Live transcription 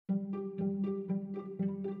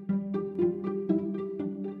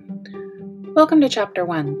Welcome to Chapter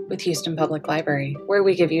 1 with Houston Public Library, where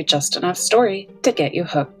we give you just enough story to get you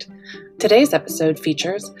hooked. Today's episode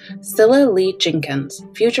features Scylla Lee Jenkins,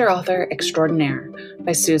 Future Author Extraordinaire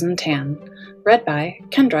by Susan Tan, read by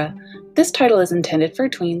Kendra. This title is intended for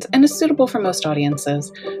tweens and is suitable for most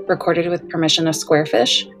audiences, recorded with permission of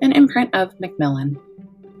Squarefish, an imprint of Macmillan.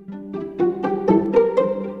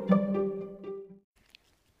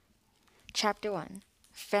 Chapter 1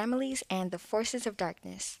 Families and the Forces of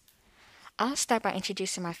Darkness. I'll start by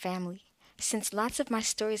introducing my family, since lots of my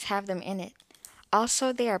stories have them in it.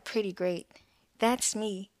 Also, they are pretty great. That's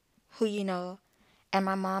me, who you know, and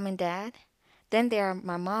my mom and dad. Then there are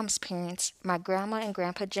my mom's parents, my grandma and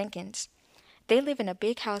grandpa Jenkins. They live in a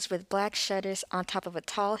big house with black shutters on top of a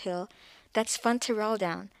tall hill that's fun to roll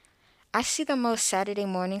down. I see them most Saturday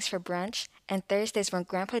mornings for brunch and Thursdays when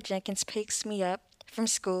Grandpa Jenkins picks me up from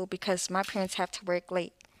school because my parents have to work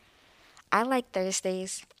late. I like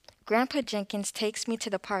Thursdays. Grandpa Jenkins takes me to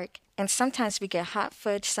the park, and sometimes we get hot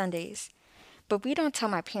fudge sundaes. But we don't tell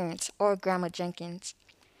my parents or Grandma Jenkins.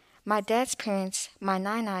 My dad's parents, my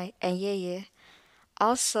Nai and Yeye,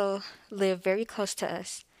 also live very close to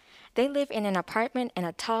us. They live in an apartment in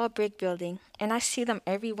a tall brick building, and I see them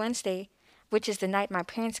every Wednesday, which is the night my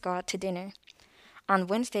parents go out to dinner. On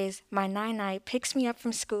Wednesdays, my Nai picks me up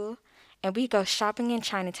from school, and we go shopping in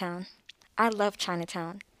Chinatown. I love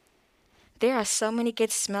Chinatown. There are so many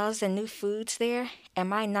good smells and new foods there, and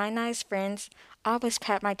my Nai's friends always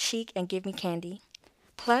pat my cheek and give me candy.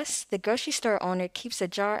 Plus, the grocery store owner keeps a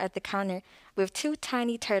jar at the counter with two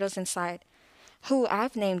tiny turtles inside, who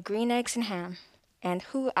I've named Green Eggs and Ham, and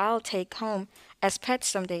who I'll take home as pets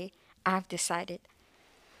someday, I've decided.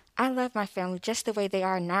 I love my family just the way they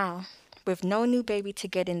are now, with no new baby to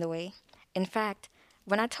get in the way. In fact,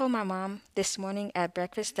 when I told my mom this morning at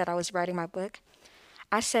breakfast that I was writing my book,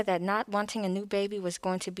 I said that not wanting a new baby was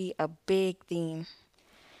going to be a big theme.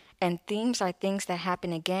 And themes are things that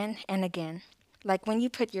happen again and again. Like when you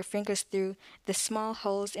put your fingers through the small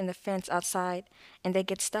holes in the fence outside and they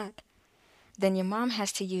get stuck. Then your mom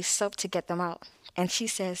has to use soap to get them out. And she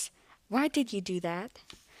says, "Why did you do that?"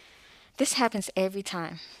 This happens every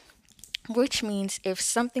time. Which means if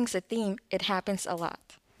something's a theme, it happens a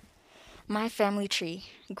lot. My family tree: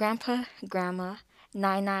 Grandpa, Grandma,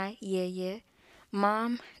 Nai, Yeye,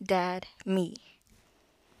 Mom, Dad, me.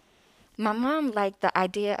 My mom liked the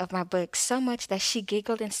idea of my book so much that she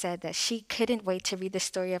giggled and said that she couldn't wait to read the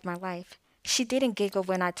story of my life. She didn't giggle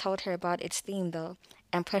when I told her about its theme, though,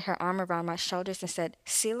 and put her arm around my shoulders and said,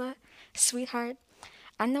 "Scylla, sweetheart,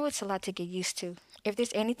 I know it's a lot to get used to. If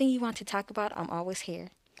there's anything you want to talk about, I'm always here."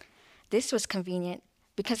 This was convenient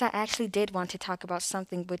because I actually did want to talk about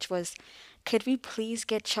something, which was, could we please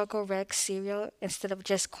get Choco Rex cereal instead of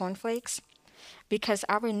just cornflakes? Because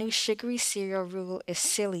our new sugary cereal rule is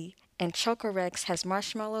silly, and Choco Rex has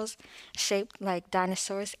marshmallows shaped like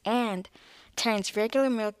dinosaurs and turns regular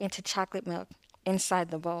milk into chocolate milk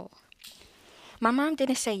inside the bowl. My mom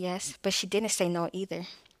didn't say yes, but she didn't say no either.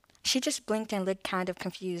 She just blinked and looked kind of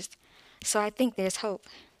confused, so I think there's hope.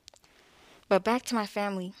 But back to my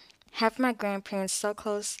family. Having my grandparents so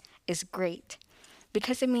close is great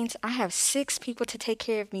because it means I have 6 people to take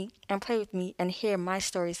care of me and play with me and hear my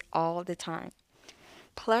stories all the time.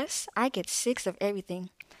 Plus, I get 6 of everything,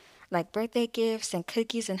 like birthday gifts and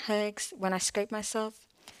cookies and hugs when I scrape myself.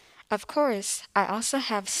 Of course, I also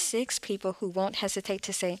have 6 people who won't hesitate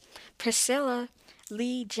to say, "Priscilla,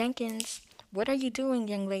 Lee Jenkins, what are you doing,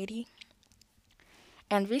 young lady?"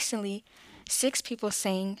 And recently, 6 people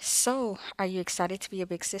saying, "So, are you excited to be a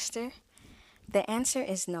big sister?" The answer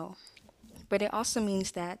is no. But it also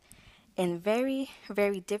means that in very,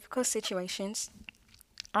 very difficult situations,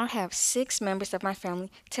 I have 6 members of my family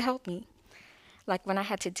to help me. Like when I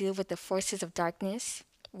had to deal with the forces of darkness,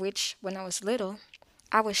 which, when I was little,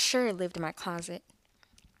 I was sure lived in my closet.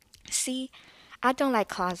 See, I don't like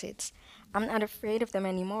closets. I'm not afraid of them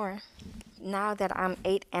anymore, now that I'm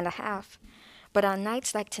 8 and a half. But on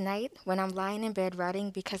nights like tonight, when I'm lying in bed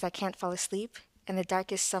writing because I can't fall asleep, and the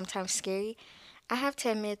dark is sometimes scary, I have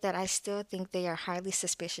to admit that I still think they are highly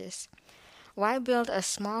suspicious. Why build a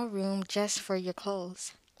small room just for your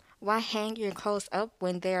clothes? Why hang your clothes up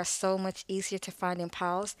when they are so much easier to find in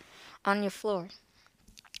piles on your floor?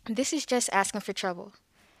 This is just asking for trouble.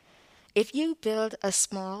 If you build a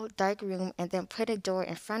small, dark room and then put a door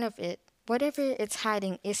in front of it, whatever it's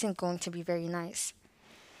hiding isn't going to be very nice.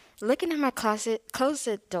 Looking at my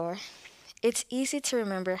closet door, it's easy to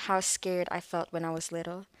remember how scared I felt when I was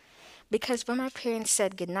little. Because when my parents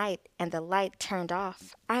said goodnight and the light turned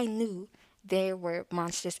off, I knew there were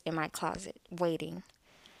monsters in my closet waiting.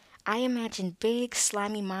 I imagined big,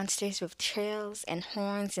 slimy monsters with trails and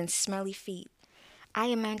horns and smelly feet. I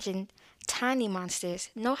imagined tiny monsters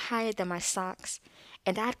no higher than my socks,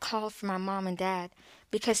 and I'd call for my mom and dad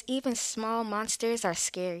because even small monsters are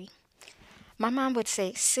scary. My mom would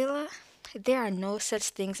say, Scylla, there are no such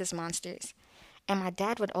things as monsters. And my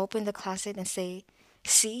dad would open the closet and say,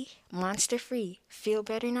 See, monster free. Feel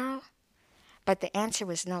better now? But the answer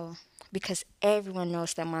was no, because everyone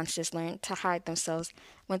knows that monsters learn to hide themselves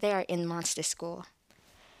when they are in monster school.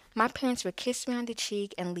 My parents would kiss me on the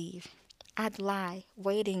cheek and leave. I'd lie,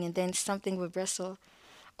 waiting, and then something would rustle,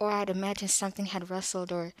 or I'd imagine something had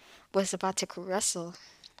rustled or was about to rustle.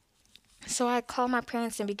 So I'd call my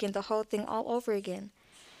parents and begin the whole thing all over again,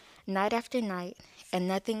 night after night, and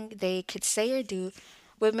nothing they could say or do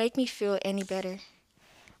would make me feel any better,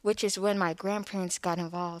 which is when my grandparents got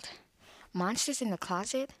involved. Monsters in the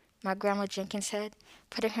closet? My grandma Jenkins said,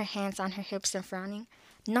 putting her hands on her hips and frowning.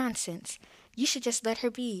 Nonsense. You should just let her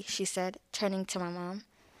be, she said, turning to my mom.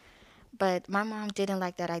 But my mom didn't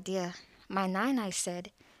like that idea. My nai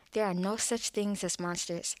said, there are no such things as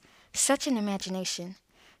monsters. Such an imagination.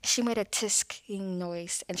 She made a tisking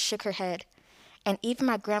noise and shook her head. And even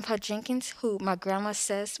my grandpa Jenkins, who my grandma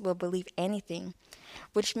says will believe anything,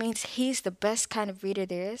 which means he's the best kind of reader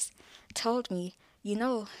there is, told me,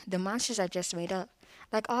 the monsters are just made up,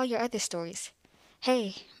 like all your other stories.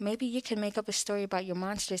 Hey, maybe you can make up a story about your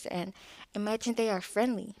monsters and imagine they are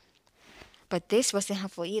friendly. But this wasn't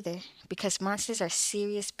helpful either, because monsters are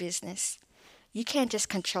serious business. You can't just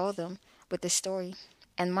control them with a story,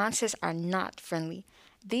 and monsters are not friendly.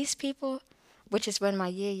 These people, which is when my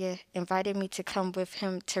yaya invited me to come with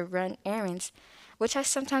him to run errands, which I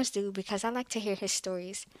sometimes do because I like to hear his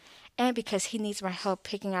stories, and because he needs my help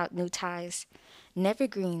picking out new ties. Never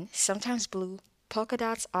green, sometimes blue, polka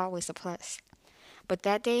dots always a plus. But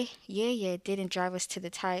that day, yaya didn't drive us to the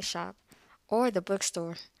tie shop, or the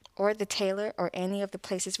bookstore, or the tailor, or any of the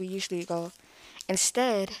places we usually go.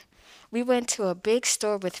 Instead, we went to a big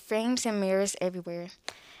store with frames and mirrors everywhere,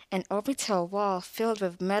 and over to a wall filled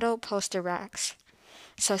with metal poster racks.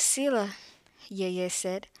 So Sila, Yeye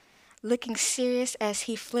said, looking serious as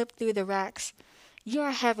he flipped through the racks, you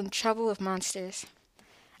are having trouble with monsters.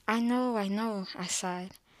 I know, I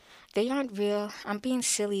sighed. They aren't real. I'm being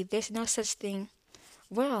silly. There's no such thing.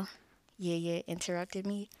 Well, Yeye interrupted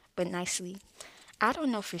me, but nicely. I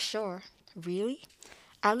don't know for sure. Really?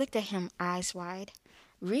 I looked at him, eyes wide.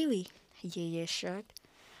 Really? Yeye shrugged.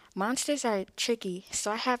 Monsters are tricky,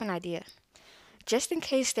 so I have an idea. Just in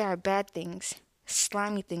case there are bad things.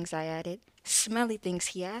 Slimy things, I added. Smelly things,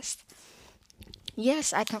 he asked.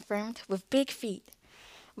 Yes, I confirmed, with big feet.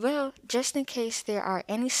 Well, just in case there are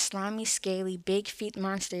any slimy, scaly, big feet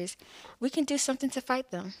monsters, we can do something to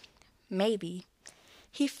fight them. Maybe.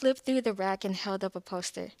 He flipped through the rack and held up a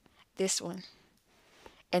poster. This one.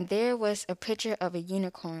 And there was a picture of a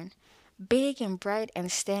unicorn, big and bright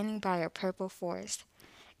and standing by a purple forest.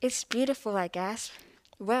 It's beautiful, I gasped.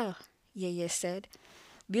 Well, Yeye said,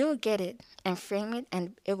 we'll get it and frame it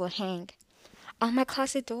and it will hang. On my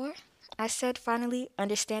closet door? I said, finally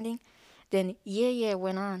understanding. Then Yeye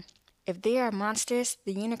went on. If they are monsters,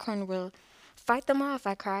 the unicorn will fight them off,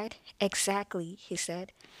 I cried. Exactly, he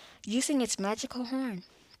said, using its magical horn.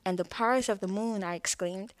 And the powers of the moon, I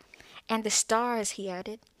exclaimed. And the stars, he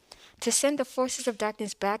added. To send the forces of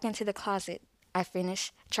darkness back into the closet, I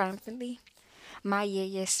finished triumphantly. My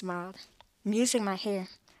Yeye smiled, musing my hair.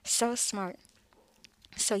 So smart.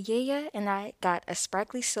 So Yeye and I got a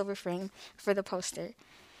sparkly silver frame for the poster.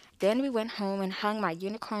 Then we went home and hung my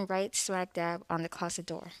unicorn right smack dab on the closet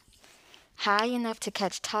door. High enough to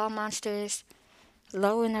catch tall monsters,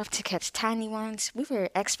 low enough to catch tiny ones. We were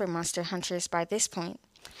expert monster hunters by this point.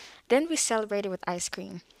 Then we celebrated with ice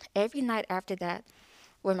cream. Every night after that,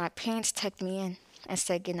 when my parents tucked me in and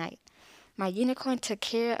said goodnight, my unicorn took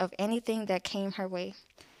care of anything that came her way.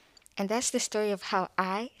 And that's the story of how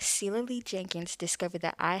I, Celia Lee Jenkins, discovered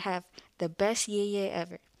that I have the best yeye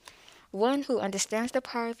ever. One who understands the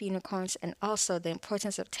power of unicorns and also the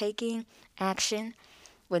importance of taking action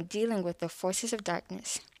when dealing with the forces of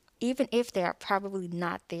darkness, even if they are probably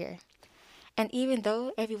not there. And even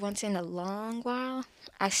though every once in a long while,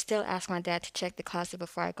 I still ask my dad to check the closet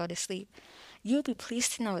before I go to sleep. You'll be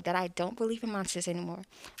pleased to know that I don't believe in monsters anymore,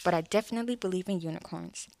 but I definitely believe in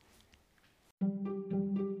unicorns.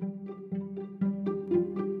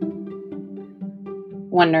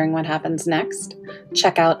 Wondering what happens next?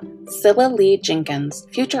 Check out Scylla Lee Jenkins,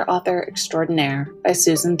 Future Author Extraordinaire by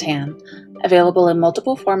Susan Tan, available in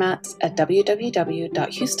multiple formats at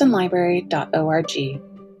www.houstonlibrary.org.